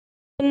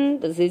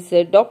This is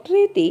Dr.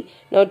 Eti.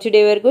 Now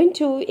today we are going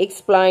to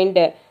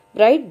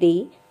write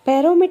the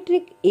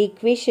parametric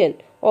equation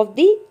of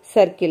the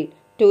circle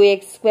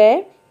 2x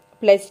square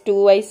plus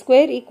 2y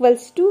square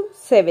equals to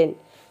 7.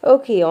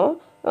 Okay,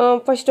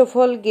 first of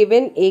all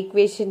given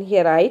equation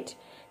here, right?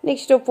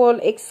 Next of all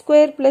x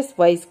square plus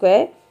y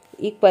square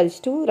equals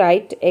to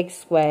write x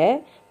square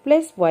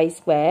plus y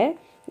square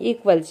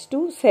equals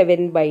to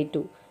 7 by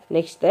 2.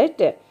 Next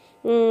that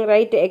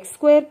write x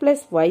square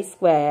plus y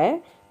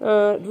square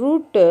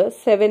root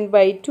 7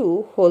 by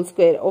 2 whole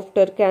square.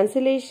 After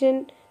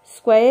cancellation,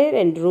 square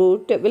and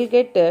root will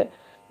get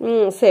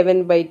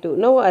 7 by 2.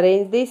 Now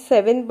arrange this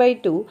 7 by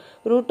 2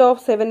 root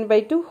of 7 by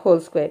 2 whole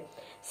square.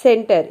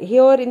 Center.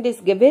 Here in this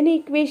given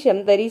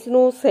equation there is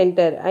no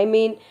center. I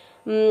mean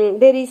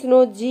there is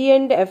no g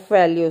and f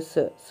values.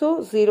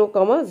 So 0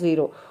 comma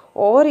 0.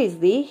 Or is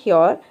the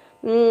here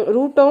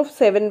root of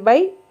 7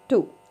 by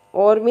 2.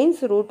 Or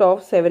means root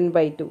of 7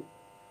 by 2.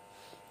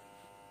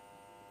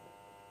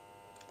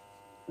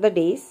 That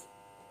is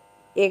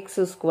x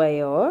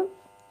square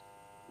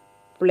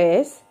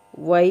plus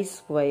y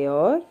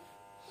square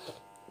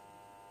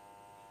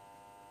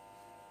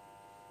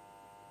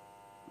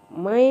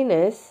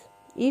minus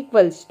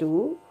equals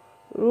to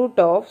root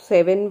of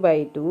 7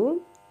 by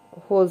 2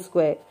 whole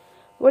square.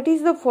 What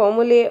is the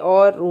formula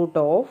or root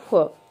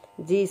of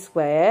g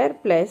square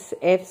plus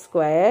f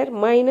square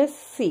minus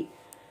c?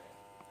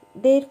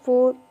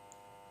 Therefore,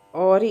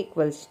 r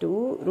equals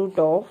to root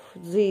of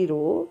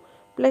 0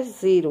 plus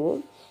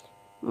 0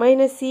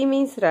 minus c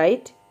means,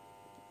 right,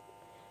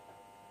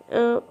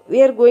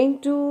 we are going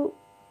to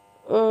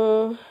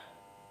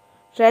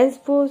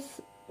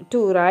transpose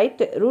to,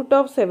 right, root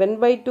of 7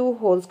 by 2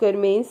 whole square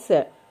means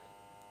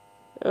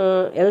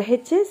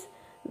LHS,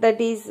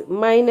 that is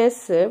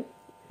minus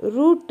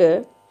root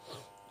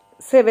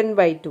 7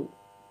 by 2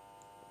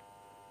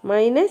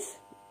 minus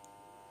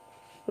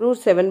root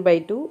 7 by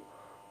 2.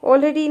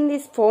 Already in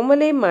this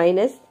formula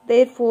minus,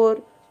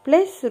 therefore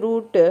plus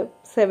root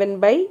 7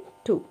 by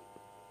 2.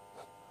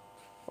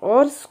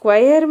 Or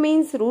square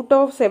means root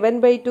of 7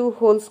 by 2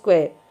 whole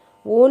square.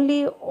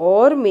 Only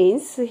or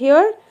means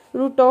here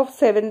root of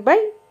 7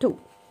 by 2.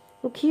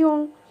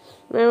 Okay.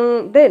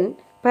 Then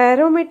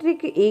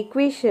parametric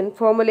equation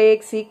formula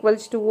x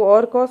equals to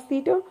or cos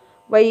theta,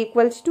 y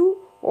equals to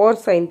or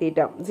sin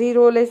theta.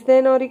 0 less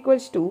than or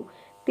equals to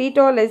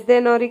theta less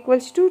than or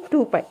equals to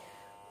 2 pi.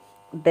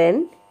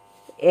 Then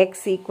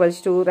x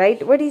equals to,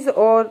 right, what is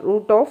or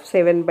root of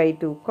 7 by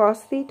 2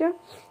 cos theta,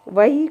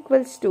 y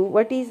equals to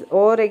what is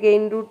or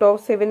again root of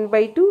 7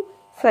 by 2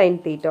 sin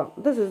theta.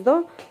 This is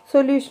the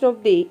solution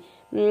of the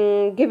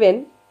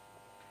given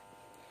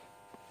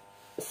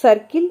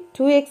circle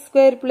 2x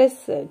square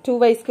plus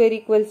 2y square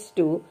equals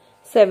to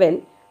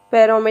 7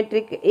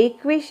 parametric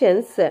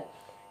equations.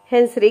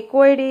 Hence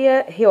required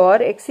here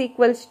x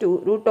equals to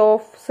root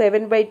of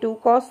 7 by 2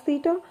 cos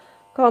theta,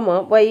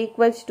 comma y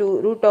equals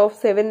to root of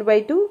 7 by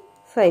 2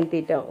 sin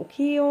theta.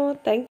 Okay, thank you.